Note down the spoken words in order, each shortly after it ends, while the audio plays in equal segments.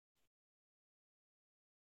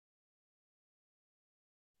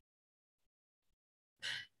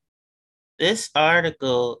This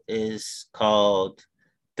article is called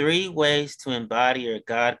Three Ways to Embody Your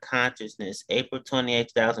God Consciousness, April 28th,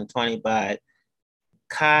 2020, by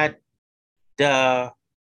Kada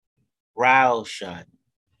Raushan.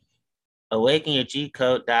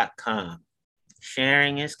 AwakenYourGcode.com.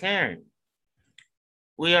 Sharing is caring.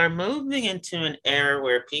 We are moving into an era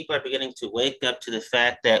where people are beginning to wake up to the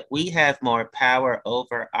fact that we have more power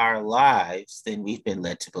over our lives than we've been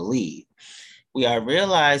led to believe. We are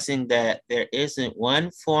realizing that there isn't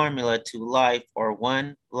one formula to life or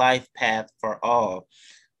one life path for all,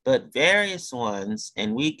 but various ones,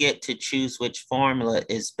 and we get to choose which formula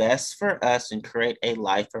is best for us and create a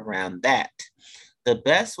life around that. The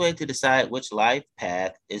best way to decide which life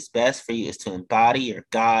path is best for you is to embody your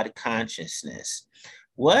God consciousness.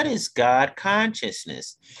 What is God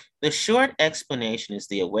consciousness? The short explanation is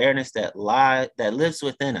the awareness that lives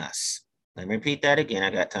within us. Let me repeat that again. I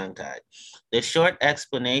got tongue-tied. The short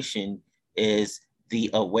explanation is the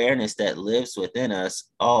awareness that lives within us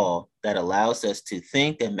all that allows us to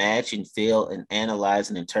think, imagine, feel, and analyze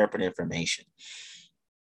and interpret information.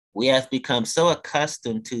 We have become so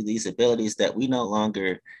accustomed to these abilities that we no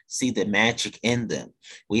longer see the magic in them.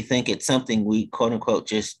 We think it's something we quote unquote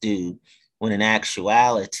just do, when in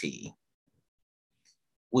actuality,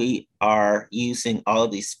 we are using all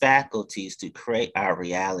of these faculties to create our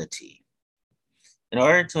reality. In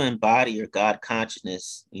order to embody your God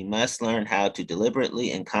consciousness, you must learn how to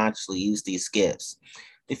deliberately and consciously use these gifts.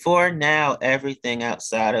 Before now, everything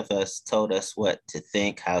outside of us told us what to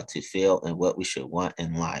think, how to feel, and what we should want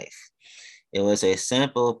in life. It was a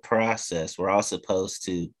simple process. We're all supposed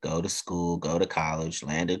to go to school, go to college,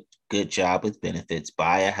 land a good job with benefits,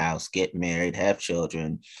 buy a house, get married, have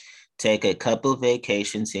children, take a couple of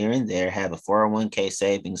vacations here and there, have a 401k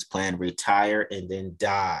savings plan, retire, and then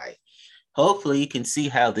die. Hopefully, you can see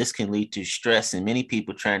how this can lead to stress and many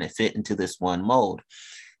people trying to fit into this one mold.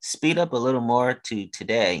 Speed up a little more to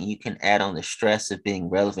today, you can add on the stress of being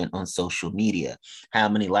relevant on social media, how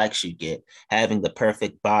many likes you get, having the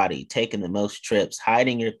perfect body, taking the most trips,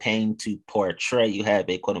 hiding your pain to portray you have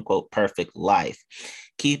a quote unquote perfect life,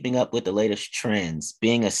 keeping up with the latest trends,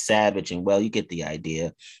 being a savage, and well, you get the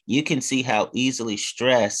idea. You can see how easily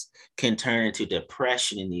stress can turn into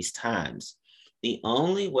depression in these times. The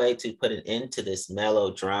only way to put an end to this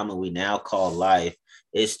melodrama we now call life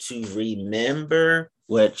is to remember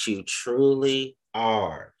what you truly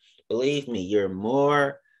are. Believe me, you're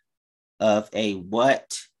more of a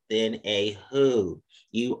what than a who.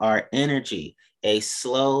 You are energy,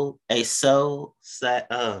 whew.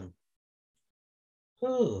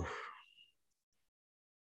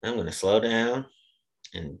 I'm going to slow down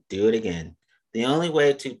and do it again. The only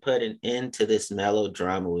way to put an end to this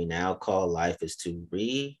melodrama we now call life is to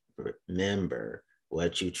remember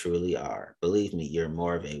what you truly are. Believe me, you're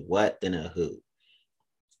more of a what than a who.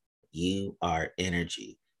 You are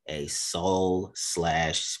energy, a soul/spirit,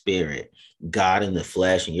 God in the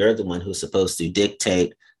flesh, and you're the one who's supposed to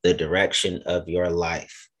dictate the direction of your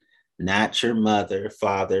life, not your mother,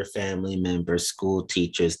 father, family members, school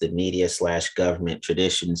teachers, the media/government,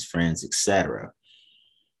 traditions, friends, etc.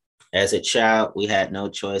 As a child, we had no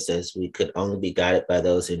choice as we could only be guided by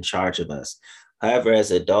those in charge of us. However,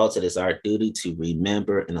 as adults, it is our duty to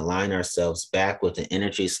remember and align ourselves back with the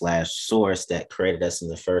energy/source that created us in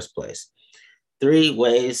the first place. Three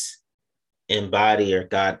ways embody your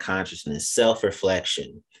God consciousness: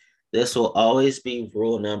 self-reflection. This will always be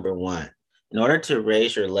rule number one. In order to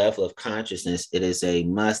raise your level of consciousness, it is a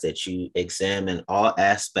must that you examine all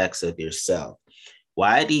aspects of yourself.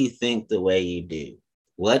 Why do you think the way you do?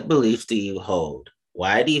 What beliefs do you hold?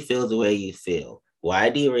 Why do you feel the way you feel? Why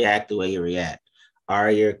do you react the way you react?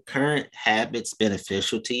 Are your current habits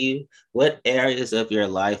beneficial to you? What areas of your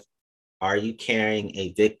life are you carrying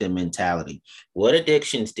a victim mentality? What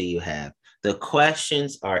addictions do you have? The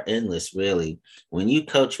questions are endless, really. When you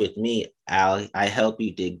coach with me, I help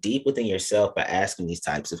you dig deep within yourself by asking these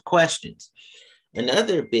types of questions.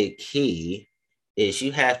 Another big key is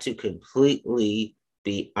you have to completely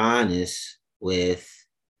be honest with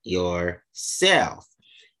yourself.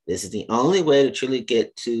 This is the only way to truly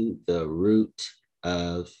get to the root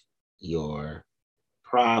of your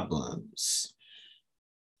problems.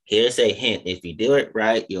 Here's a hint. If you do it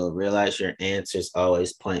right, you'll realize your answers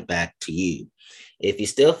always point back to you. If you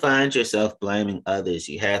still find yourself blaming others,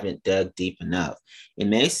 you haven't dug deep enough. It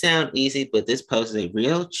may sound easy, but this poses a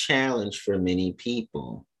real challenge for many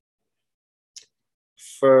people.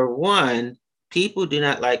 For one, people do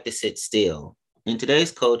not like to sit still. In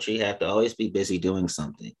today's culture, you have to always be busy doing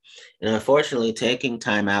something. And unfortunately, taking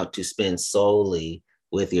time out to spend solely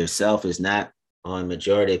with yourself is not on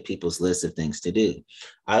majority of people's list of things to do.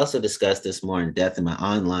 I also discussed this more in depth in my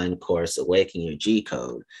online course, Awaken Your G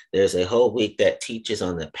Code. There's a whole week that teaches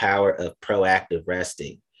on the power of proactive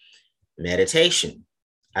resting. Meditation.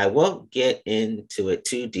 I won't get into it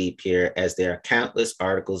too deep here, as there are countless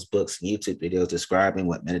articles, books, YouTube videos describing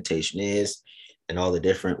what meditation is and all the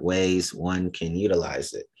different ways one can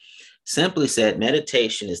utilize it. Simply said,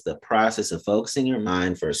 meditation is the process of focusing your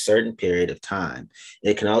mind for a certain period of time.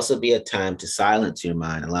 It can also be a time to silence your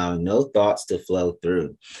mind, allowing no thoughts to flow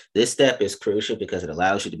through. This step is crucial because it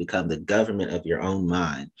allows you to become the government of your own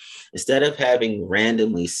mind. Instead of having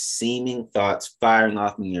randomly seeming thoughts firing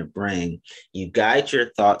off in your brain, you guide your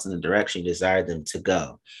thoughts in the direction you desire them to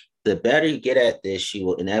go. The better you get at this, you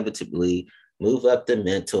will inevitably move up the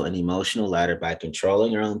mental and emotional ladder by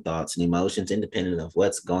controlling your own thoughts and emotions independent of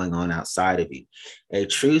what's going on outside of you. A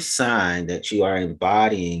true sign that you are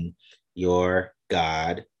embodying your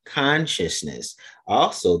God consciousness.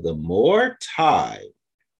 Also, the more time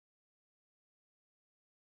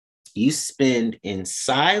you spend in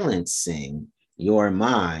silencing your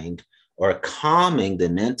mind or calming the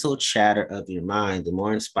mental chatter of your mind, the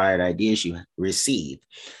more inspired ideas you receive.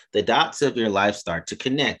 The dots of your life start to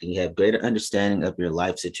connect, and you have greater understanding of your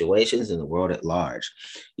life situations and the world at large.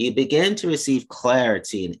 You begin to receive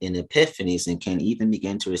clarity and epiphanies, and can even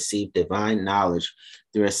begin to receive divine knowledge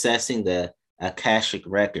through assessing the Akashic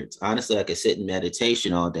records. Honestly, I could sit in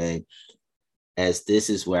meditation all day, as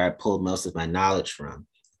this is where I pull most of my knowledge from.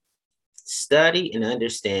 Study and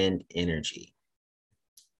understand energy.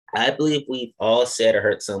 I believe we've all said or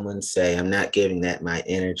heard someone say, I'm not giving that my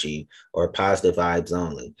energy, or positive vibes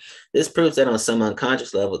only. This proves that on some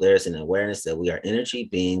unconscious level, there's an awareness that we are energy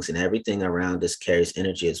beings and everything around us carries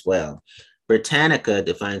energy as well. Britannica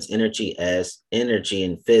defines energy as energy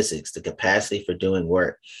in physics, the capacity for doing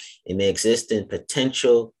work. It may exist in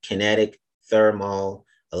potential, kinetic, thermal,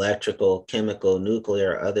 electrical, chemical,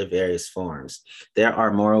 nuclear, or other various forms. There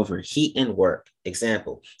are, moreover, heat and work.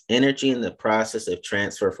 Example, energy in the process of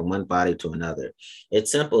transfer from one body to another.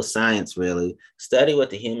 It's simple science, really. Study what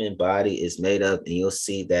the human body is made of, and you'll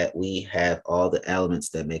see that we have all the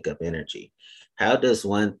elements that make up energy. How does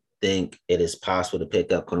one think it is possible to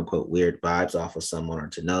pick up, quote unquote, weird vibes off of someone, or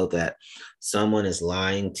to know that someone is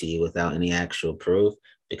lying to you without any actual proof?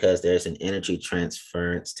 Because there's an energy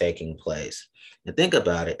transference taking place. And think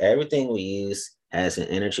about it, everything we use has an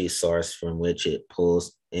energy source from which it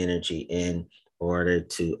pulls energy in order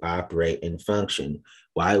to operate and function.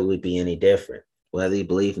 Why would we be any different? Whether you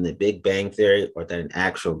believe in the Big Bang Theory or that an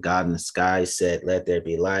actual God in the sky said, let there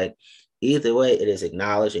be light, either way, it is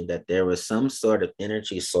acknowledging that there was some sort of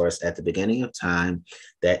energy source at the beginning of time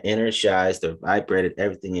that energized or vibrated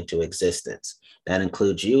everything into existence. That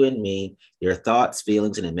includes you and me. Your thoughts,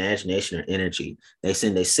 feelings, and imagination are energy. They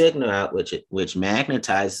send a signal out which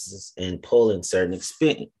magnetizes and pull in certain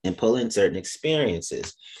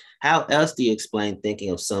experiences. How else do you explain thinking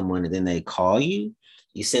of someone and then they call you?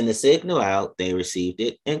 You send the signal out, they received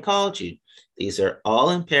it and called you. These are all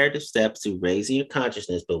imperative steps to raising your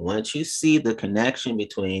consciousness. But once you see the connection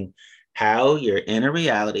between how your inner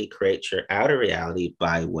reality creates your outer reality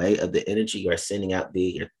by way of the energy you are sending out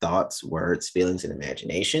via your thoughts, words, feelings, and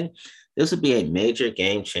imagination, this would be a major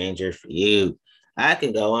game changer for you. I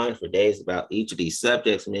can go on for days about each of these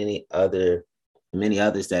subjects, many others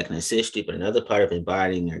that can assist you, but another part of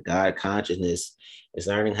embodying your God consciousness is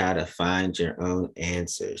learning how to find your own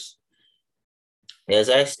answers. As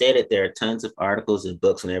I stated, there are tons of articles and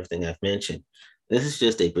books and everything I've mentioned. This is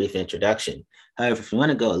just a brief introduction. However, if you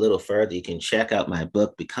want to go a little further, you can check out my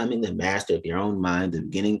book, Becoming the Master of Your Own Mind, The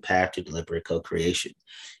Beginning Path to Deliberate Co-Creation.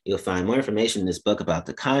 You'll find more information in this book about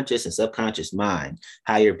the conscious and subconscious mind,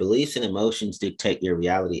 how your beliefs and emotions dictate your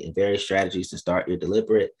reality, and various strategies to start your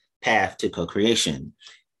deliberate path to co-creation.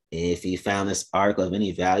 If you found this article of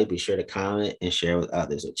any value, be sure to comment and share with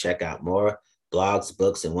others. So check out more blogs,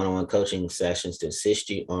 books, and one-on-one coaching sessions to assist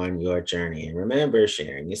you on your journey. And remember,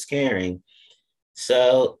 sharing is caring.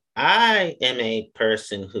 So I am a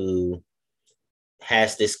person who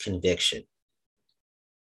has this conviction.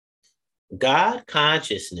 God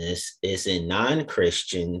consciousness is in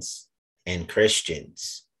non-Christians and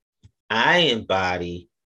Christians. I embody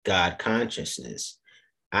God consciousness.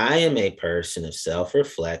 I am a person of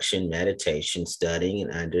self-reflection, meditation, studying,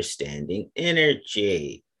 and understanding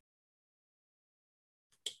energy.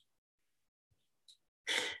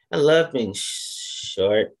 I love being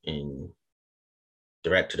short and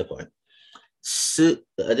direct to the point.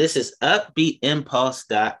 This is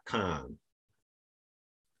upbeatimpulse.com.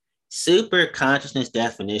 Super consciousness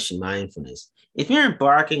definition mindfulness. If you're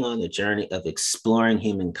embarking on the journey of exploring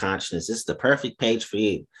human consciousness, this is the perfect page for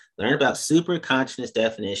you. Learn about super consciousness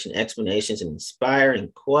definition, explanations, and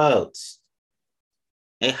inspiring quotes.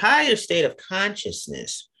 A higher state of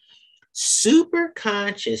consciousness. Super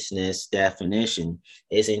consciousness definition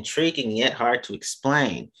is intriguing yet hard to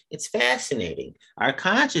explain. It's fascinating. Our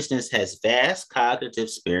consciousness has vast cognitive,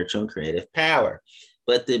 spiritual, and creative power.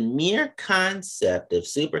 But the mere concept of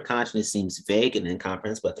superconsciousness seems vague and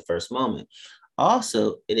incomprehensible at the first moment.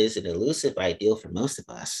 Also, it is an elusive ideal for most of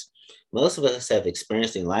us. Most of us have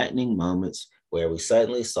experienced enlightening moments where we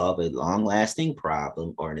suddenly solve a long lasting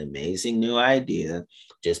problem or an amazing new idea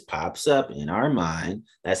just pops up in our mind.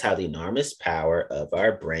 That's how the enormous power of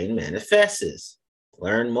our brain manifests.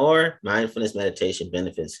 Learn more mindfulness meditation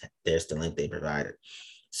benefits. There's the link they provided.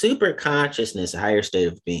 Super consciousness, a higher state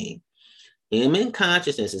of being. Human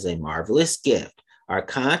consciousness is a marvelous gift. Our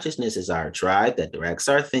consciousness is our drive that directs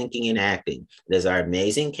our thinking and acting. It is our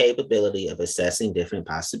amazing capability of assessing different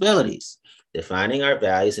possibilities, defining our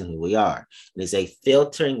values and who we are. It is a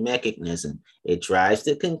filtering mechanism. It drives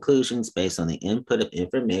the conclusions based on the input of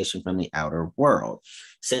information from the outer world.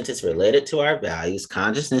 Since it's related to our values,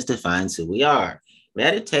 consciousness defines who we are.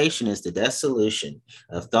 Meditation is the dissolution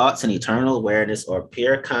of thoughts and eternal awareness or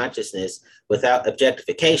pure consciousness without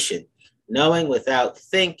objectification, knowing without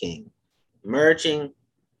thinking, merging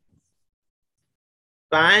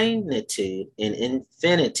finitude in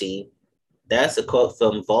infinity. That's a quote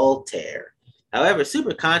from Voltaire. However,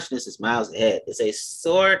 superconsciousness is miles ahead. It's a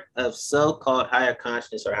sort of so-called higher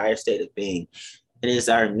consciousness or higher state of being. It is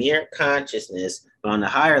our mere consciousness, but on a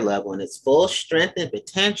higher level in its full strength and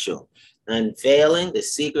potential, unveiling the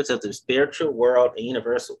secrets of the spiritual world and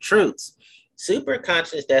universal truths.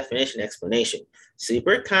 Superconsciousness definition explanation.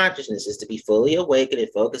 Superconsciousness is to be fully awakened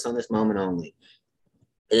and focused on this moment only.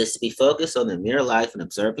 It is to be focused on the mere life and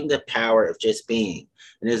observing the power of just being.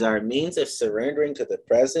 It is our means of surrendering to the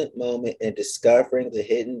present moment and discovering the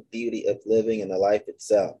hidden beauty of living in the life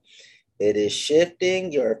itself. It is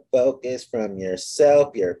shifting your focus from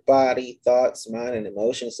yourself, your body, thoughts, mind, and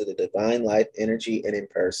emotions to the divine life, energy, and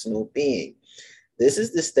impersonal being. This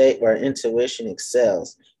is the state where intuition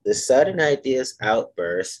excels. The sudden ideas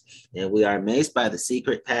outburst, and we are amazed by the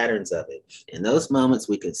secret patterns of it. In those moments,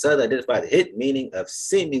 we can suddenly identify the hidden meaning of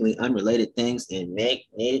seemingly unrelated things and make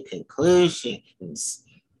new conclusions.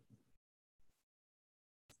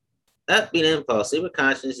 Upbeat impulse.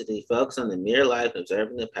 Superconsciousness is to be focused on the mere life,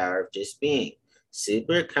 observing the power of just being.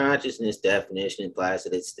 Superconsciousness definition implies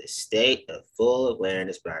that it's the state of full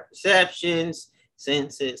awareness by perceptions,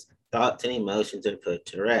 senses, thoughts, and emotions are put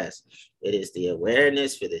to rest. It is the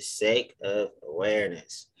awareness for the sake of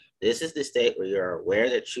awareness. This is the state where you are aware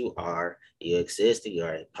that you are, you exist, and you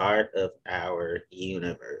are a part of our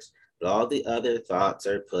universe. But all the other thoughts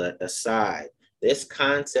are put aside. This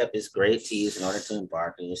concept is great to use in order to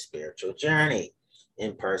embark on your spiritual journey.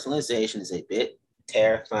 Impersonalization is a bit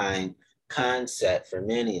terrifying concept for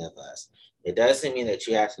many of us. It doesn't mean that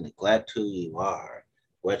you have to neglect who you are,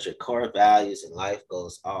 what your core values and life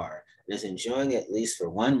goals are. It is enjoying, at least for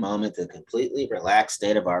one moment, the completely relaxed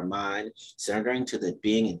state of our mind, surrendering to the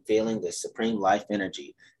being and feeling the supreme life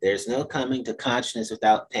energy. There's no coming to consciousness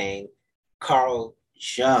without pain. Carl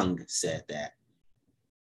Jung said that.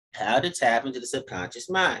 How to tap into the subconscious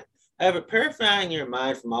mind. However, purifying your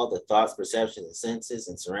mind from all the thoughts, perceptions, and senses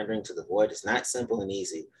and surrendering to the void is not simple and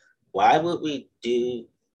easy. Why would we do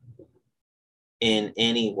in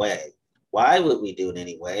any way? Why would we do it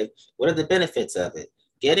anyway? What are the benefits of it?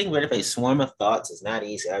 Getting rid of a swarm of thoughts is not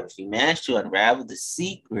easy. However, if you manage to unravel the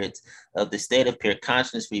secrets of the state of pure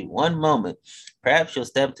consciousness for one moment, perhaps you'll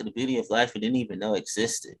step into the beauty of life you didn't even know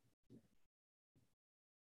existed.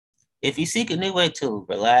 If you seek a new way to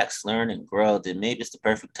relax, learn, and grow, then maybe it's the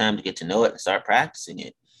perfect time to get to know it and start practicing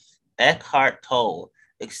it. Eckhart Tolle,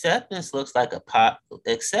 acceptance looks like a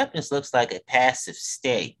passive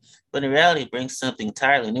state, but in reality it brings something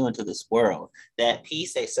entirely new into this world. That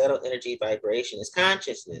peace, a subtle energy vibration, is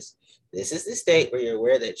consciousness. This is the state where you're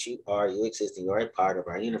aware that you are, you exist, and you're a part of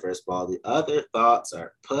our universe, while the other thoughts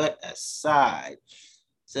are put aside.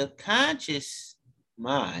 Subconscious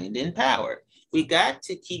mind and power. We got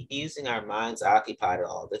to keep using our minds occupied at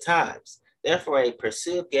all the times. Therefore, a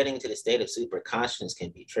pursuit of getting to the state of superconsciousness can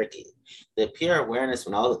be tricky. The pure awareness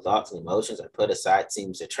when all the thoughts and emotions are put aside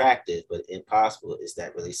seems attractive, but impossible. Is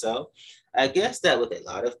that really so? I guess that with a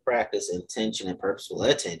lot of practice, intention, and purposeful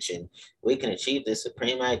attention, we can achieve this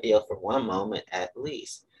supreme ideal for one moment at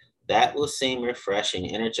least. That will seem refreshing,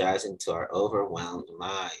 energizing to our overwhelmed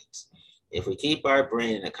minds. If we keep our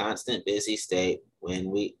brain in a constant busy state,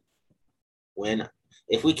 when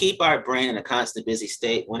If we keep our brain in a constant busy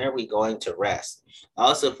state, when are we going to rest?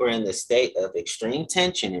 Also, if we're in the state of extreme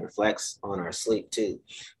tension, it reflects on our sleep too.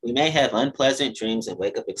 We may have unpleasant dreams and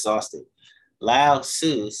wake up exhausted. Lao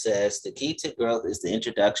Tzu says the key to growth is the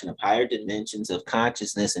introduction of higher dimensions of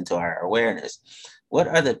consciousness into our awareness. What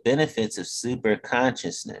are the benefits of super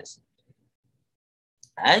consciousness?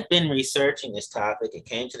 I've been researching this topic and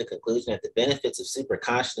came to the conclusion that the benefits of super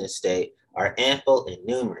consciousness state are ample and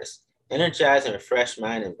numerous. Energize and refresh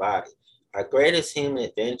mind and body. Our greatest human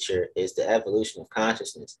adventure is the evolution of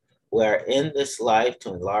consciousness. We are in this life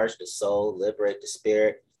to enlarge the soul, liberate the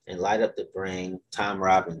spirit, and light up the brain. Tom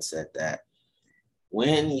Robbins said that.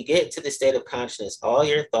 When you get to the state of consciousness, all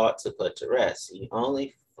your thoughts are put to rest.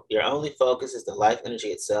 Your only focus is the life energy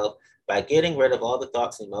itself. By getting rid of all the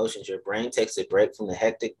thoughts and emotions, your brain takes a break from the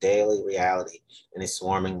hectic daily reality and a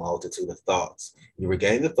swarming multitude of thoughts. You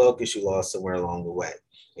regain the focus you lost somewhere along the way,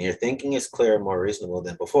 and your thinking is clearer and more reasonable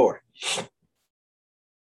than before.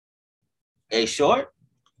 A short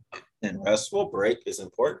and restful break is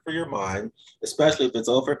important for your mind, especially if it's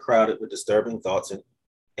overcrowded with disturbing thoughts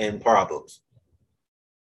and problems.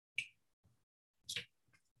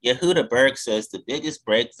 Yehuda Berg says the biggest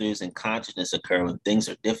breakthroughs in consciousness occur when things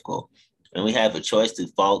are difficult, and we have a choice to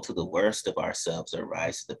fall to the worst of ourselves or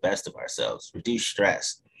rise to the best of ourselves. Reduce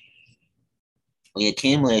stress. We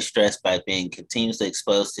accumulate stress by being continuously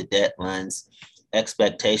exposed to deadlines,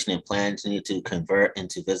 expectation, and plans need to convert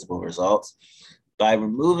into visible results. By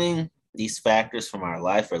removing these factors from our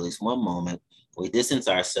life for at least one moment, we distance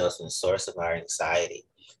ourselves from the source of our anxiety.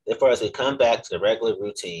 Therefore, as we come back to the regular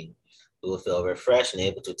routine, we will feel refreshed and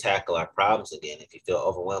able to tackle our problems again. If you feel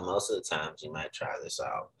overwhelmed most of the times, you might try this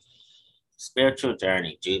out. Spiritual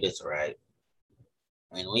journey, Judith Wright.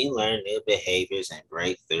 When we learn new behaviors and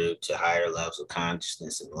break through to higher levels of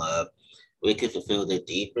consciousness and love, we can fulfill the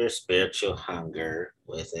deeper spiritual hunger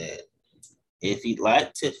within. If you'd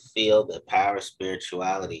like to feel the power of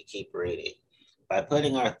spirituality, keep reading. By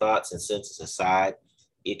putting our thoughts and senses aside,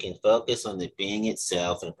 you can focus on the being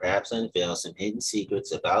itself and perhaps unveil some hidden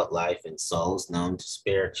secrets about life and souls known to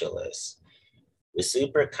spiritualists. The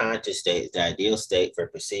superconscious state is the ideal state for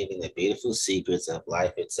perceiving the beautiful secrets of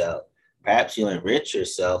life itself. Perhaps you'll enrich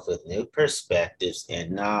yourself with new perspectives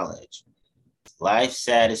and knowledge. Life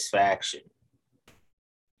satisfaction.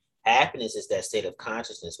 Happiness is that state of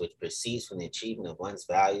consciousness which proceeds from the achievement of one's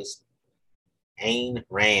values. Ayn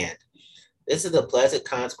Rand. This is the pleasant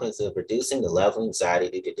consequence of reducing the level of anxiety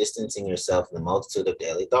due to distancing yourself from the multitude of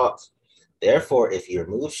daily thoughts. Therefore, if you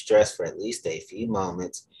remove stress for at least a few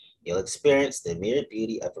moments, you'll experience the mere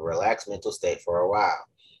beauty of a relaxed mental state for a while.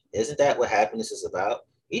 Isn't that what happiness is about?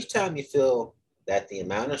 Each time you feel that the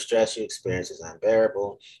amount of stress you experience is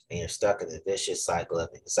unbearable and you're stuck in a vicious cycle of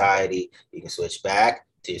anxiety, you can switch back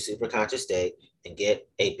to your superconscious state and get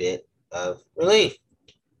a bit of relief.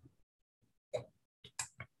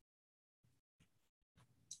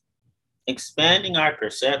 Expanding our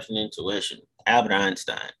perception and intuition, Albert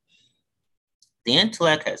Einstein. The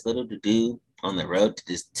intellect has little to do on the road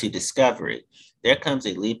to discovery. There comes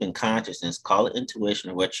a leap in consciousness, call it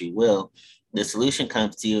intuition or what you will. The solution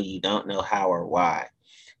comes to you, you don't know how or why.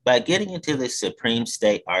 By getting into this supreme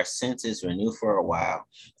state, our senses renew for a while,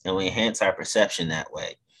 and we enhance our perception that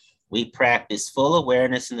way. We practice full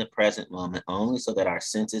awareness in the present moment only so that our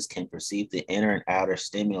senses can perceive the inner and outer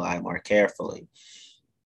stimuli more carefully.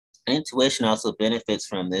 Intuition also benefits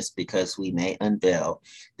from this because we may unveil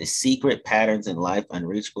the secret patterns in life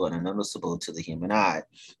unreachable and unnoticeable to the human eye.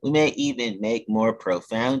 We may even make more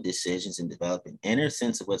profound decisions and develop an inner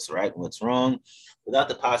sense of what's right and what's wrong without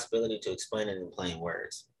the possibility to explain it in plain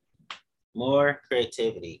words. More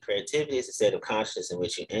creativity. Creativity is a state of consciousness in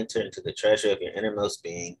which you enter into the treasure of your innermost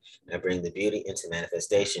being and bring the beauty into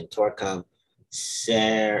manifestation. Torquam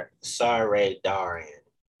Sare-Daran.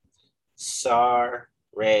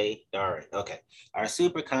 Okay. Our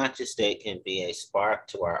superconscious state can be a spark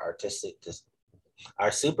to our artistic our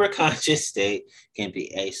superconscious state can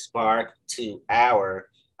be a spark to our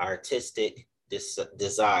artistic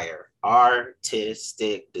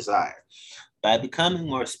desire. By becoming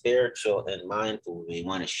more spiritual and mindful, we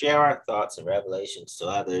want to share our thoughts and revelations to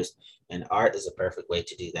others, and art is a perfect way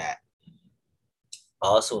to do that.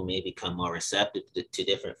 Also, we may become more receptive to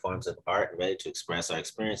different forms of art and ready to express our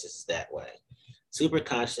experiences that way.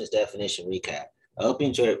 Superconsciousness definition recap. I hope you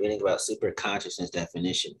enjoyed reading about superconsciousness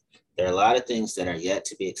definition. There are a lot of things that are yet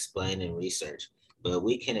to be explained and researched, but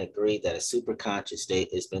we can agree that a superconscious state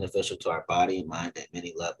is beneficial to our body and mind at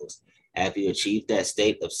many levels. Have you achieved that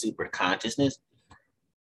state of superconsciousness?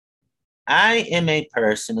 I am a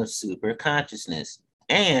person of superconsciousness,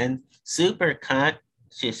 and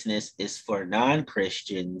consciousness is for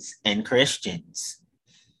non-Christians and Christians.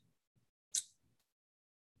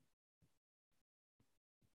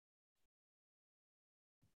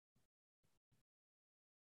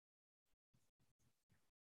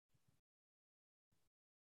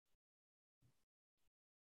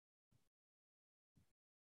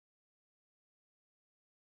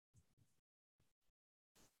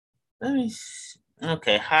 Let me see.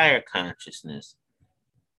 Okay, higher consciousness.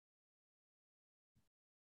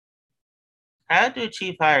 How to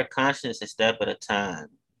achieve higher consciousness a step at a time?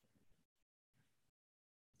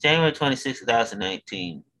 January 26,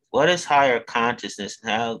 2019. What is higher consciousness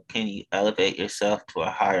and how can you elevate yourself to a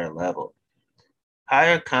higher level?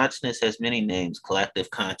 Higher consciousness has many names: collective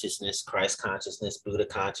consciousness, Christ consciousness, Buddha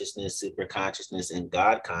consciousness, super consciousness, and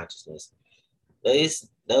God consciousness.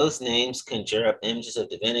 Those names conjure up images of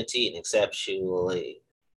divinity and exceptionally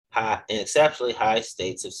high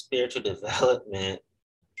states of spiritual development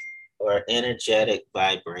or energetic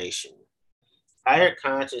vibration. Higher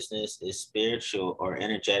consciousness is spiritual or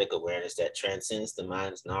energetic awareness that transcends the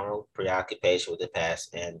mind's normal preoccupation with the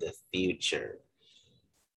past and the future.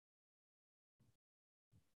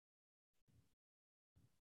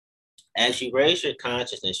 As you raise your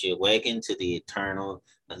consciousness, you awaken to the eternal,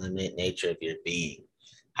 unlimited nature of your being.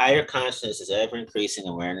 Higher consciousness is ever increasing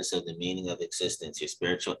awareness of the meaning of existence, your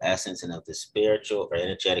spiritual essence, and of the spiritual or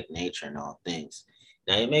energetic nature in all things.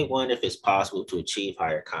 Now, you may wonder if it's possible to achieve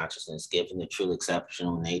higher consciousness given the truly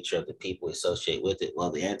exceptional nature of the people we associate with it.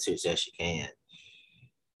 Well, the answer is yes, you can.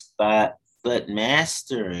 But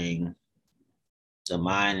mastering the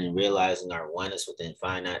mind and realizing our oneness within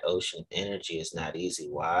finite ocean of energy is not easy.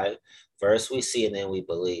 Why? First we see and then we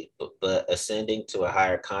believe, but ascending to a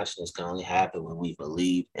higher consciousness can only happen when we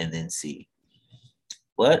believe and then see.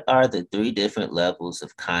 What are the three different levels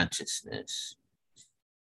of consciousness?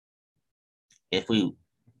 If we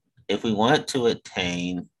want to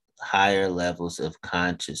attain higher levels of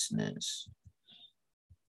consciousness,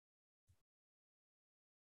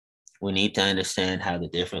 we need to understand how the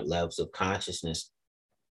different levels of consciousness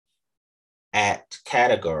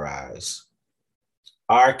categorize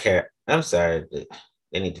I'm sorry,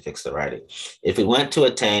 they need to fix the writing. If we want to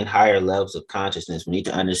attain higher levels of consciousness, we need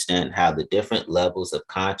to understand how the different levels of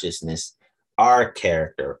consciousness are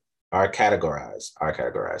categorized.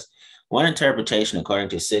 One interpretation, according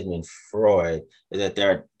to Sigmund Freud, is that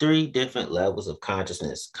there are three different levels of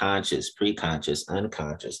consciousness: conscious, preconscious,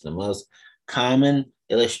 unconscious. The most common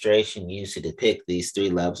illustration used to depict these three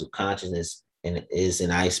levels of consciousness is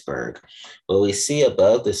an iceberg. What we see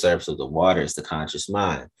above the surface of the water is the conscious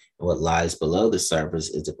mind. And what lies below the surface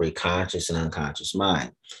is the preconscious and unconscious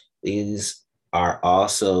mind. These are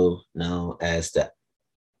also known as the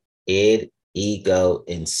id, ego,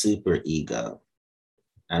 and superego.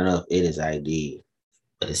 I don't know if it is ID,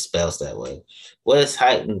 but it spells that way. What is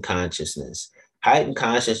heightened consciousness? Heightened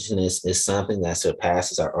consciousness is something that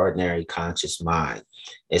surpasses our ordinary conscious mind.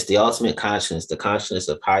 It's the ultimate consciousness, the consciousness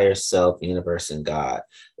of higher self, universe, and God.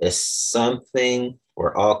 It's something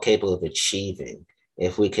we're all capable of achieving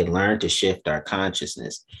if we can learn to shift our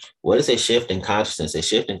consciousness. What is a shift in consciousness? A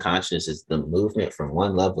shift in consciousness is the movement from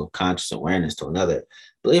one level of conscious awareness to another.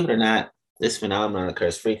 Believe it or not, this phenomenon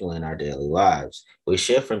occurs frequently in our daily lives. We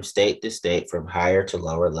shift from state to state, from higher to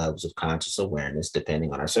lower levels of conscious awareness,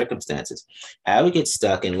 depending on our circumstances. How we get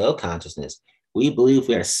stuck in low consciousness? We believe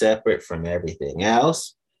we are separate from everything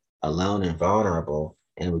else, alone and vulnerable,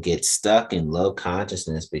 and we get stuck in low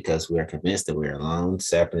consciousness because we are convinced that we are alone,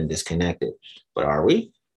 separate, and disconnected. But are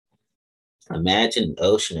we? Imagine an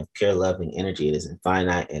ocean of pure loving energy. It is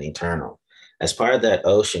infinite and eternal. As part of that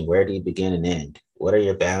ocean, where do you begin and end? What are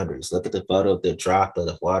your boundaries? Look at the photo of the droplet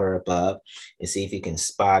of water above and see if you can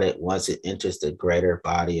spot it once it enters the greater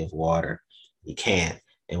body of water. You can't.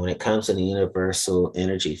 And when it comes to the universal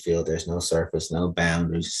energy field, there's no surface, no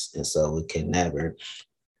boundaries. And so we can never,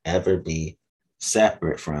 ever be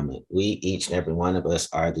separate from it. We, each and every one of us,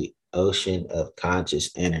 are the ocean of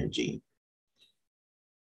conscious energy.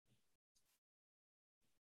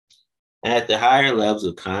 At the higher levels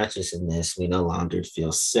of consciousness, we no longer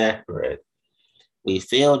feel separate. We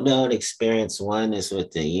feel, know, and experience oneness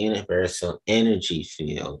with the universal energy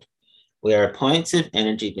field. We are points of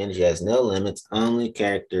energy. Energy has no limits, only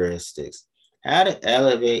characteristics. How to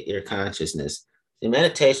elevate your consciousness. The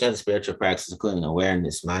meditation of the spiritual practice, including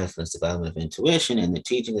awareness, mindfulness, development of intuition, and the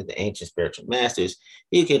teaching of the ancient spiritual masters,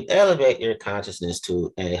 you can elevate your consciousness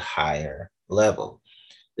to a higher level.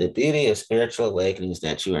 The beauty of spiritual awakening is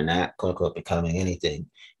that you are not, quote unquote, becoming anything.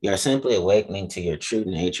 You are simply awakening to your true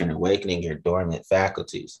nature and awakening your dormant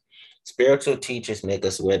faculties. Spiritual teachers make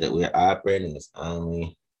us aware that we are operating as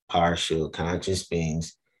only partial conscious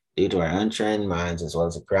beings due to our untrained minds, as well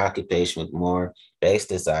as a preoccupation with more base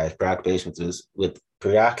desires,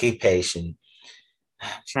 preoccupation I'm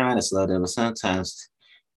trying to slow down, but sometimes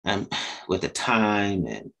I'm with the time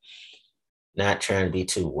and not trying to be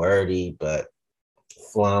too wordy, but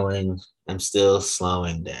flowing. I'm still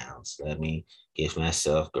slowing down. So let me give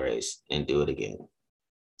myself grace and do it again.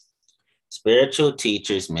 Spiritual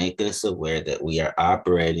teachers make us aware that we are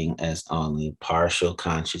operating as only partial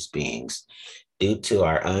conscious beings due to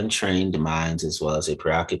our untrained minds, as well as a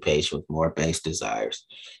preoccupation with more base desires,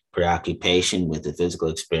 preoccupation with the physical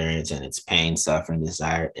experience and its pain, suffering,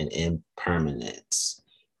 desire, and impermanence,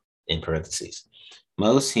 in parentheses.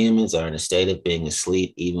 Most humans are in a state of being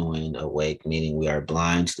asleep even when awake, meaning we are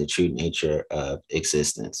blind to the true nature of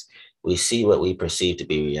existence. We see what we perceive to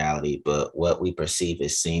be reality, but what we perceive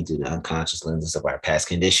is seen through the unconscious lenses of our past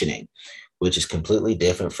conditioning, which is completely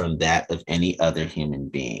different from that of any other human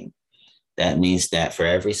being. That means that for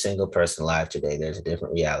every single person alive today, there's a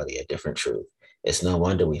different reality, a different truth. It's no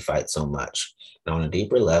wonder we fight so much. And on a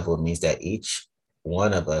deeper level, it means that each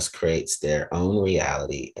one of us creates their own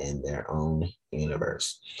reality and their own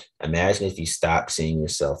universe. Imagine if you stopped seeing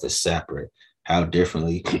yourself as separate, how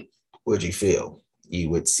differently would you feel? You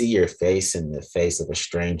would see your face in the face of a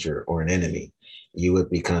stranger or an enemy. You would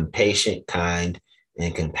become patient, kind,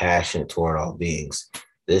 and compassionate toward all beings.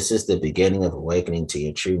 This is the beginning of awakening to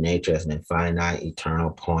your true nature as an infinite,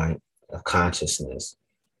 eternal point of consciousness.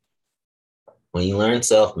 When you learn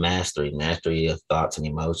self-mastery, mastery of thoughts and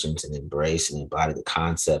emotions, and embrace and embody the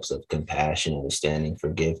concepts of compassion, understanding,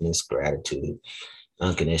 forgiveness, gratitude,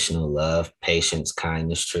 unconditional love, patience,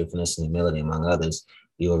 kindness, truthfulness, and humility, among others,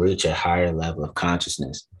 you will reach a higher level of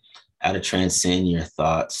consciousness. How to transcend your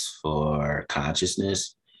thoughts for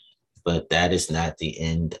consciousness, but that is not the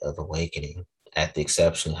end of awakening. At the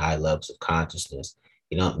exceptionally high levels of consciousness,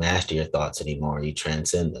 you don't master your thoughts anymore, you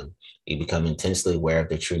transcend them. You become intensely aware of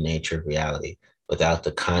the true nature of reality without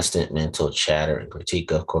the constant mental chatter and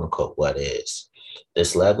critique of quote unquote what is.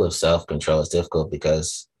 This level of self-control is difficult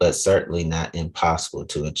but certainly not impossible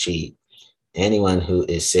to achieve. Anyone who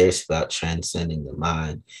is serious about transcending the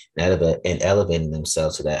mind and elevating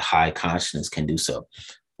themselves to that high consciousness can do so.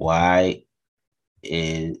 Why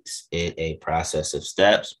is it a process of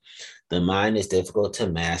steps? The mind is difficult to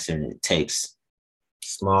master, and it takes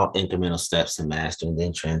small incremental steps to master and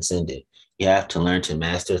then transcend it. You have to learn to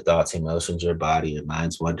master thoughts, emotions, your body, your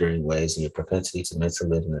mind's wandering ways, and your propensity to mentally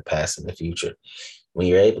live in the past and the future. When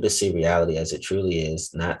you're able to see reality as it truly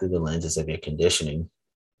is, not through the lenses of your conditioning,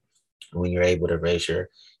 when you're able to raise your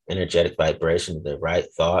energetic vibration to the right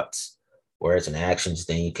thoughts, words, and actions,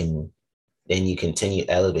 then you continue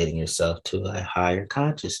elevating yourself to a higher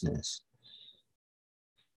consciousness.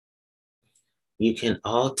 You can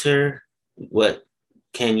alter what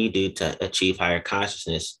can you do to achieve higher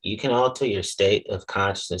consciousness? You can alter your state of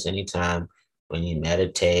consciousness anytime when you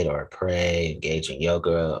meditate or pray, engage in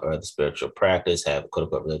yoga or the spiritual practice, have a quote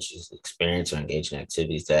unquote religious experience, or engage in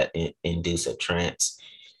activities that induce a trance,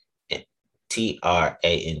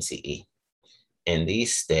 trance. In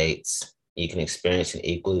these states, you can experience an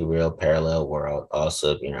equally real parallel world,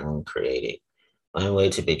 also of your own creating. One way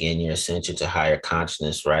to begin your ascension to higher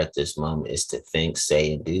consciousness right this moment is to think,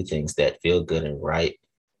 say, and do things that feel good and right,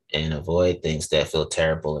 and avoid things that feel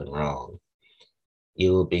terrible and wrong.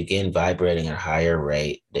 You will begin vibrating at a higher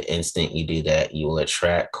rate. The instant you do that, you will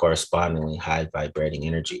attract correspondingly high vibrating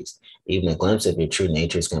energies. Even a glimpse of your true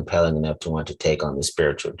nature is compelling enough to want to take on the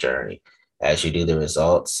spiritual journey. As you do, the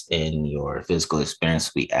results in your physical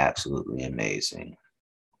experience will be absolutely amazing.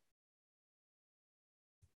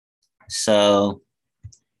 So,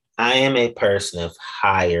 I am a person of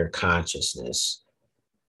higher consciousness.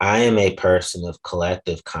 I am a person of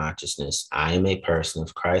collective consciousness. I am a person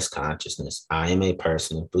of Christ consciousness. I am a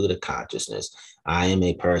person of Buddha consciousness. I am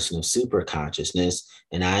a person of super consciousness,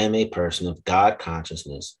 and I am a person of God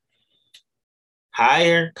consciousness.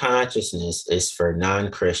 Higher consciousness is for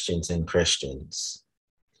non-Christians and Christians.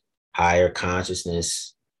 Higher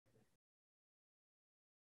consciousness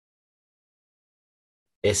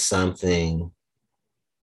is something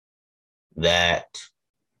that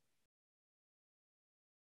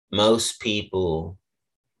most people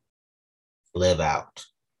live out.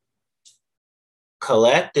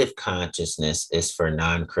 Collective consciousness is for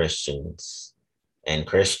non-Christians and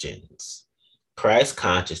Christians. Christ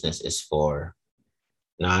consciousness is for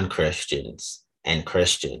non-Christians and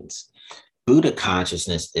Christians. Buddha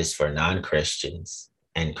consciousness is for non-Christians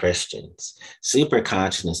and Christians. Super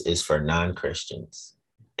consciousness is for non-Christians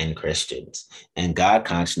and Christians. And God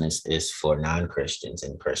consciousness is for non-Christians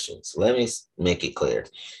and Christians. Let me make it clear.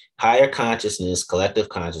 Higher consciousness, collective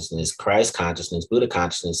consciousness, Christ consciousness, Buddha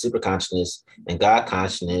consciousness, super consciousness, and God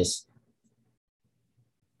consciousness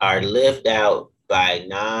are lived out by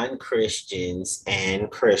non-Christians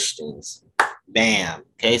and Christians. Bam,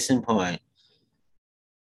 case in point.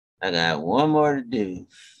 I got one more to do.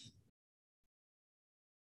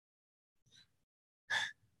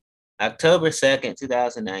 October 2nd,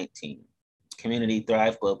 2019,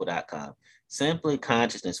 communitythriveglobal.com. Simply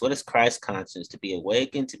consciousness. What is Christ consciousness? To be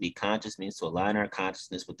awakened, to be conscious means to align our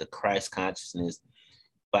consciousness with the Christ consciousness,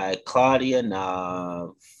 by Claudia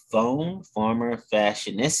Navone, former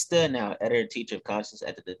fashionista, now editor teacher of consciousness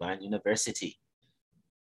at the Divine University.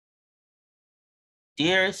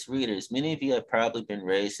 Dearest readers, many of you have probably been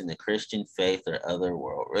raised in the Christian faith or other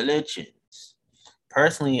world religions.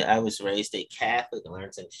 Personally, I was raised a Catholic and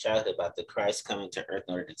learned since childhood about the Christ coming to earth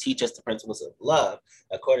in order to teach us the principles of love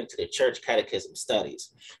according to the church catechism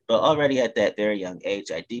studies. But already at that very young age,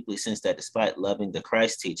 I deeply sensed that despite loving the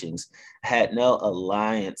Christ teachings, I had no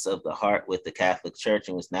alliance of the heart with the Catholic Church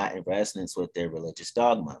and was not in resonance with their religious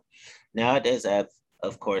dogma. Nowadays, I have,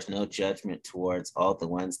 of course, no judgment towards all the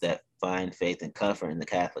ones that find faith and comfort in the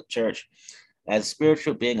Catholic Church. As a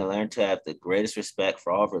spiritual being, I learned to have the greatest respect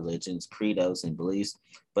for all religions, credos, and beliefs,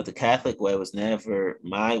 but the Catholic way was never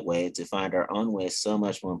my way. To find our own way is so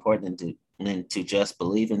much more important than to just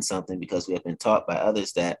believe in something because we have been taught by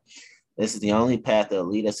others that this is the only path that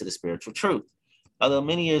will lead us to the spiritual truth. Although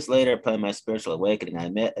many years later, upon my spiritual awakening, I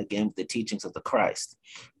met again with the teachings of the Christ.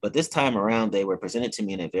 But this time around, they were presented to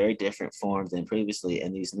me in a very different form than previously,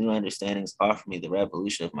 and these new understandings offered me the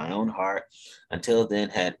revolution of my own heart, until then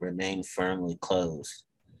had remained firmly closed.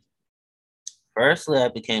 Firstly, I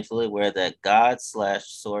became fully aware that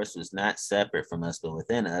God/source was not separate from us, but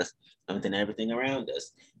within us and within everything around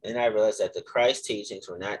us. And I realized that the Christ teachings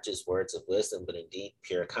were not just words of wisdom, but indeed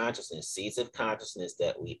pure consciousness, seeds of consciousness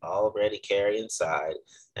that we already carry inside,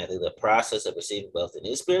 and through the process of receiving both the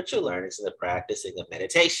new spiritual learnings and the practicing of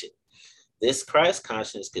meditation. This Christ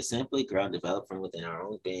consciousness could simply grow and develop from within our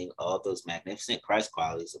own being all those magnificent Christ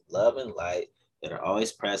qualities of love and light that are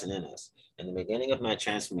always present in us. In the beginning of my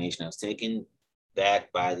transformation, I was taken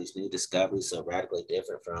back by these new discoveries so radically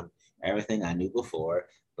different from everything I knew before.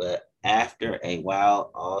 But after a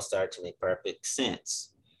while, all started to make perfect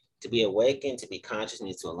sense. To be awakened, to be conscious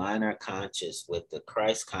means to align our conscious with the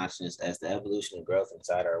Christ consciousness, as the evolution and growth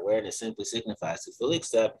inside our awareness simply signifies to fully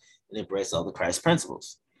accept and embrace all the Christ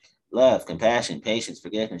principles. Love, compassion, patience,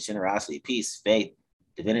 forgiveness, generosity, peace, faith,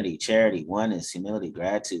 divinity, charity, oneness, humility,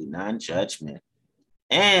 gratitude, non-judgment,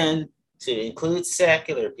 and to include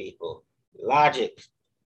secular people, logic,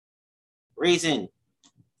 reason,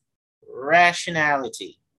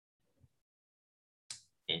 rationality,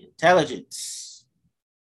 intelligence,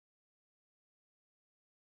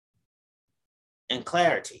 and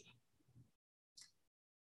clarity.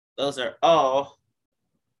 Those are all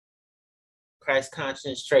Christ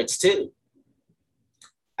consciousness traits too.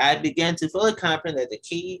 I began to fully comprehend that the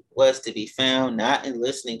key was to be found not in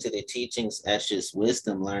listening to the teachings as just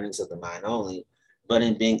wisdom learnings of the mind only, but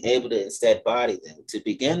in being able to instead body them. To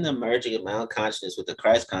begin the merging of my own consciousness with the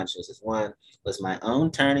Christ consciousness as one was my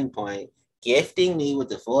own turning point, gifting me with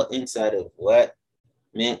the full insight of what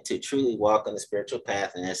meant to truly walk on the spiritual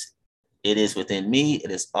path. And as it is within me, it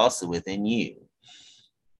is also within you.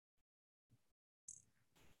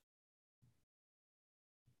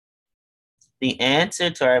 The answer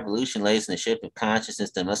to our evolution lays in the shift of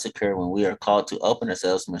consciousness that must occur when we are called to open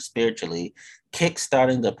ourselves more spiritually,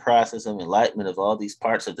 kickstarting the process of enlightenment of all these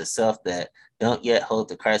parts of the self that don't yet hold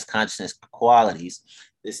the Christ consciousness qualities.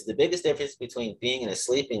 This is the biggest difference between being in a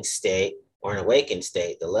sleeping state or an awakened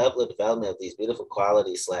state, the level of development of these beautiful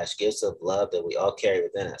qualities / gifts of love that we all carry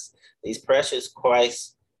within us. These precious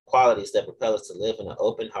Christ qualities that propel us to live in an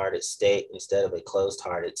open-hearted state instead of a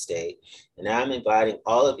closed-hearted state. And now I'm inviting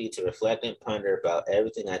all of you to reflect and ponder about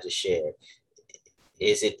everything I just shared.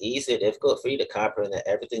 Is it easy or difficult for you to comprehend that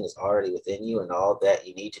everything is already within you and all that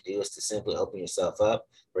you need to do is to simply open yourself up,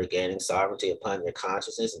 regaining sovereignty upon your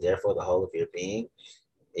consciousness and therefore the whole of your being?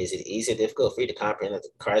 Is it easy or difficult for you to comprehend that the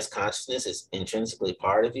Christ consciousness is intrinsically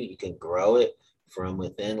part of you? You can grow it from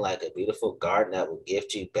within like a beautiful garden that will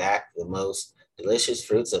gift you back the most delicious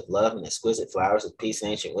fruits of love and exquisite flowers of peace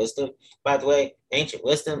and ancient wisdom. By the way, ancient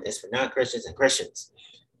wisdom is for non-Christians and Christians.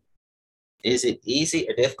 Is it easy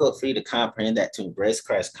or difficult for you to comprehend that to embrace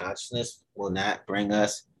Christ consciousness will not bring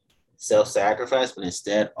us self-sacrifice, but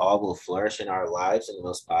instead all will flourish in our lives in the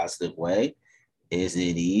most positive way? Is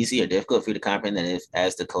it easy or difficult for you to comprehend that if,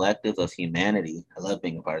 as the collective of humanity, I love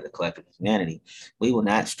being a part of the collective of humanity, we will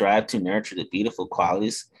not strive to nurture the beautiful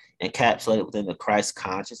qualities encapsulated within the Christ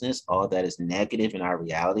consciousness, all that is negative in our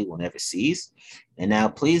reality will never cease. And now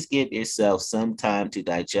please give yourself some time to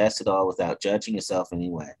digest it all without judging yourself in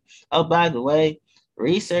any way. Oh, by the way,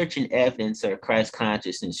 research and evidence are Christ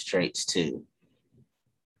consciousness traits too.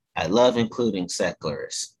 I love including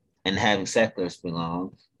secularists and having secularists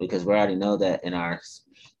belong because we already know that in our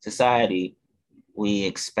society, we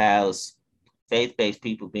espouse faith-based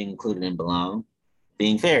people being included and belong,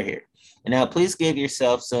 being fair here. And now please give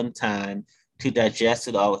yourself some time to digest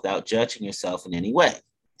it all without judging yourself in any way.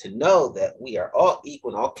 To know that we are all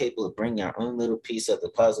equal and all capable of bringing our own little piece of the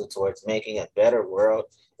puzzle towards making a better world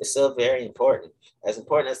is so very important. As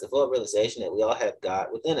important as the full realization that we all have God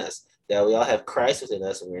within us, that we all have Christ within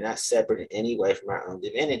us, and we're not separate in any way from our own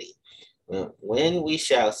divinity. When we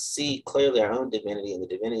shall see clearly our own divinity and the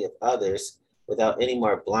divinity of others without any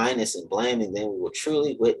more blindness and blaming, then we will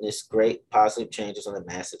truly witness great positive changes on a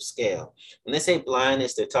massive scale. When they say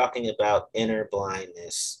blindness, they're talking about inner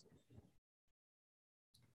blindness.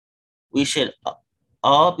 We should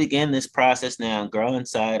all begin this process now and grow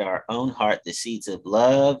inside our own heart the seeds of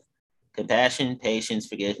love, compassion, patience,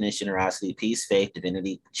 forgiveness, generosity, peace, faith,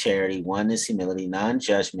 divinity, charity, oneness, humility,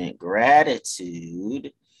 non-judgment,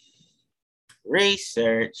 gratitude,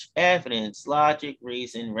 research, evidence, logic,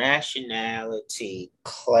 reason, rationality,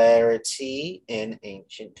 clarity, and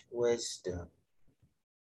ancient wisdom.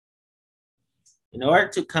 In order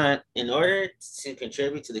to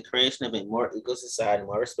contribute to the creation of a more equal society,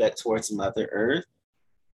 more respect towards Mother Earth,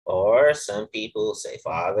 or some people say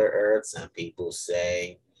Father Earth, some people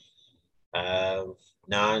say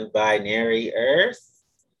non-binary Earth.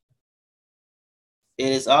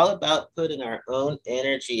 It is all about putting our own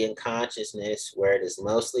energy and consciousness where it is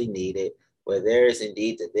mostly needed, where there is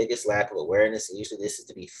indeed the biggest lack of awareness. And usually this is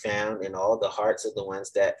to be found in all the hearts of the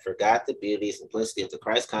ones that forgot the beauty and simplicity of the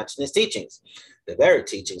Christ consciousness teachings, the very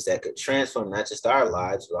teachings that could transform not just our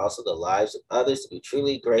lives, but also the lives of others to be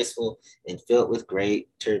truly graceful and filled with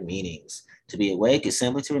greater meanings. To be awake is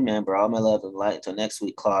simply to remember. All my love and light. Until next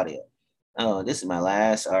week, Claudia. Oh, this is my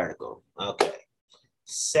last article. Okay.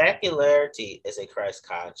 Secularity is a Christ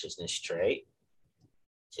consciousness trait,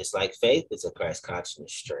 just like faith is a Christ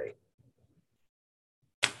consciousness trait.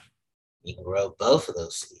 You can grow both of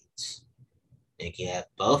those seeds. And you can have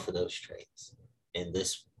both of those traits in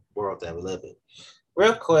this world that we live in.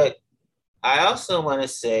 Real quick, I also want to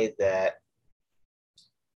say that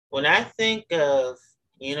when I think of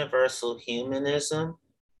universal humanism,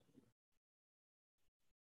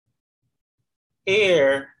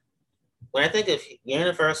 when I think of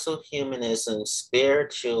universal humanism,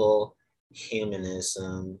 spiritual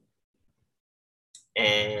humanism,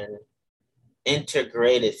 and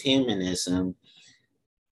integrative humanism,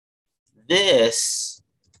 this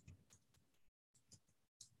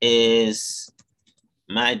is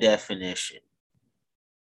my definition.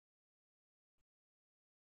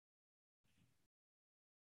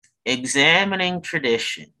 Examining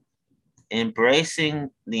tradition, embracing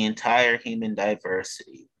the entire human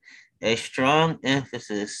diversity, a strong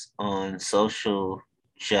emphasis on social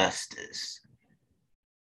justice,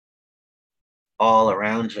 all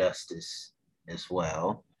around justice as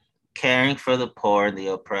well, caring for the poor and the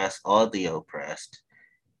oppressed, all the oppressed,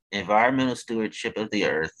 environmental stewardship of the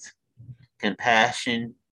earth,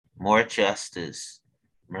 compassion, more justice,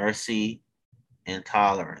 mercy, and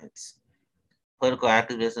tolerance, political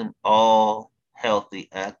activism, all healthy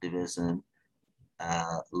activism,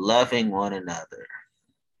 loving one another.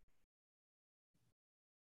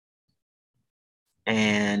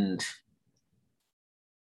 And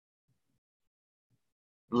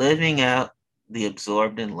living out the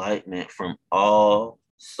absorbed enlightenment from all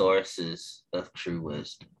sources of true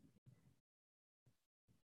wisdom.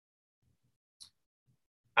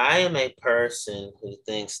 I am a person who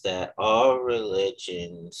thinks that all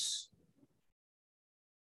religions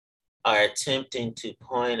are attempting to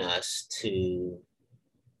point us to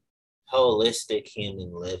holistic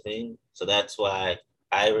human living. So that's why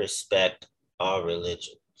I respect all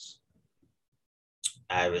religions.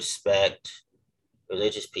 I respect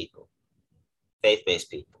religious people,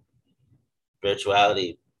 faith-based people,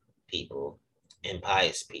 spirituality people, and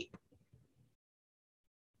pious people.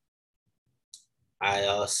 I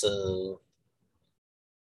also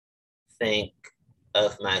think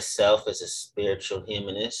of myself as a spiritual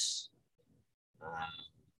humanist.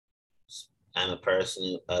 I'm a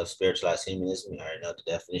person of spiritualized humanism. You already know what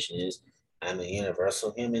the definition is. I'm a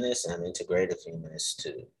universal humanist, and I'm an integrative humanist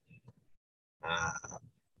too.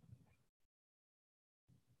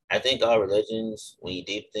 I think all religions, when you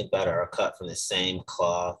deep think about it, are cut from the same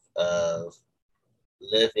cloth of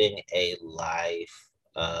living a life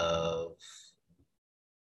of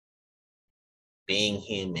being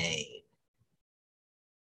humane.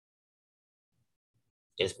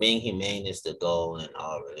 It's being humane is the goal in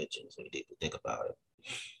all religions when you deeply think about it.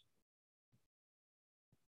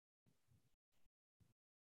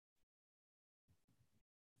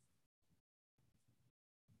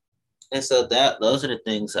 And so those are the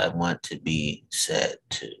things I want to be said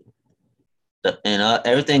to. And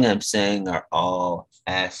everything I'm saying are all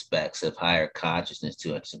aspects of higher consciousness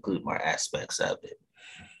to include more aspects of it.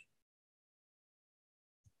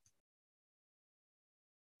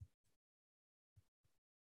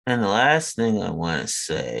 And the last thing I want to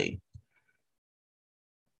say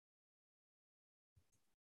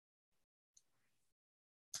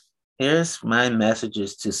here's my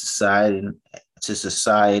messages to society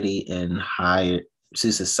and higher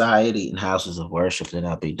to society and houses of worship that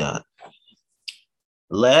I'll be done.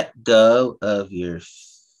 Let go of your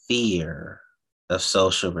fear of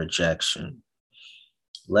social rejection.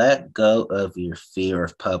 Let go of your fear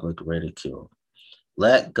of public ridicule.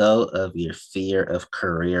 Let go of your fear of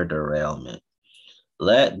career derailment.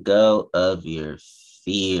 Let go of your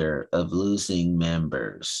fear of losing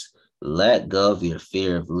members. Let go of your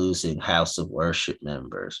fear of losing house of worship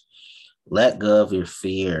members. Let go of your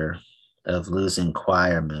fear of losing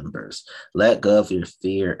choir members. Let go of your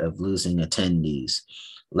fear of losing attendees.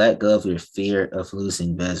 Let go of your fear of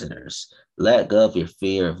losing visitors. Let go of your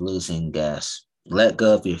fear of losing guests. Let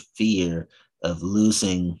go of your fear of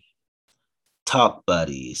losing talk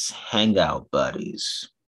buddies, hangout buddies,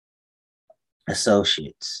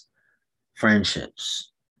 associates,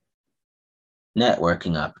 friendships,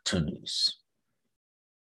 networking opportunities,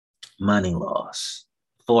 money loss,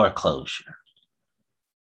 foreclosure,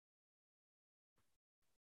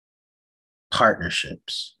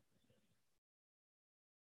 partnerships,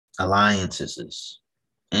 alliances,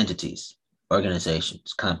 entities,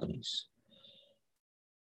 organizations, companies,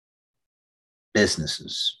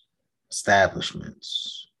 businesses,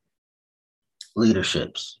 establishments,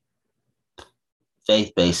 leaderships,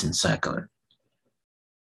 faith-based and secular,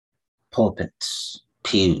 pulpits,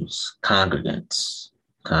 pews, congregants,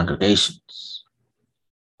 congregations,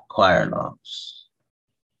 choir loves,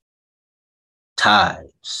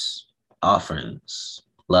 tithes, offerings,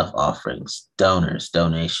 love offerings, donors,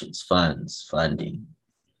 donations, funds, funding.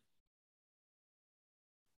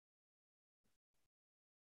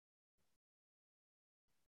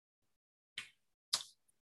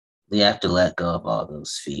 You have to let go of all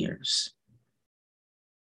those fears.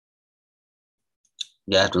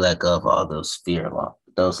 You have to let go of all those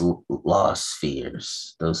those lost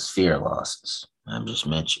fears, those fear losses I've just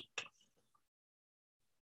mentioned.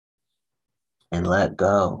 And let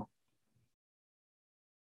go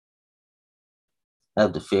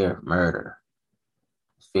of the fear of murder,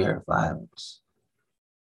 the fear of violence,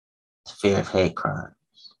 the fear of hate crimes,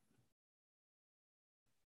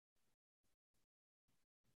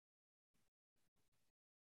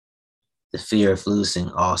 the fear of losing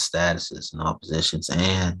all statuses and all positions,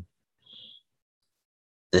 and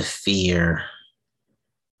the fear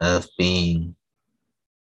of being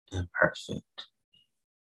imperfect,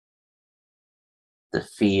 the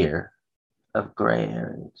fear of gray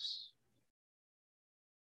areas,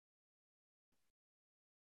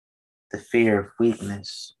 the fear of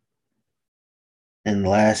weakness, and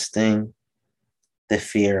last thing, the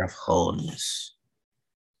fear of wholeness.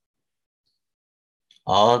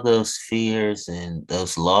 All those fears and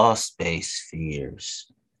those loss-based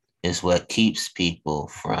fears is what keeps people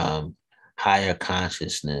from higher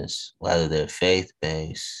consciousness, whether they're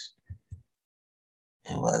faith-based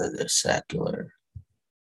and whether they're secular.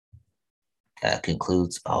 That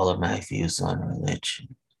concludes all of my views on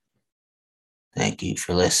religion. Thank you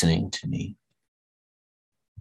for listening to me.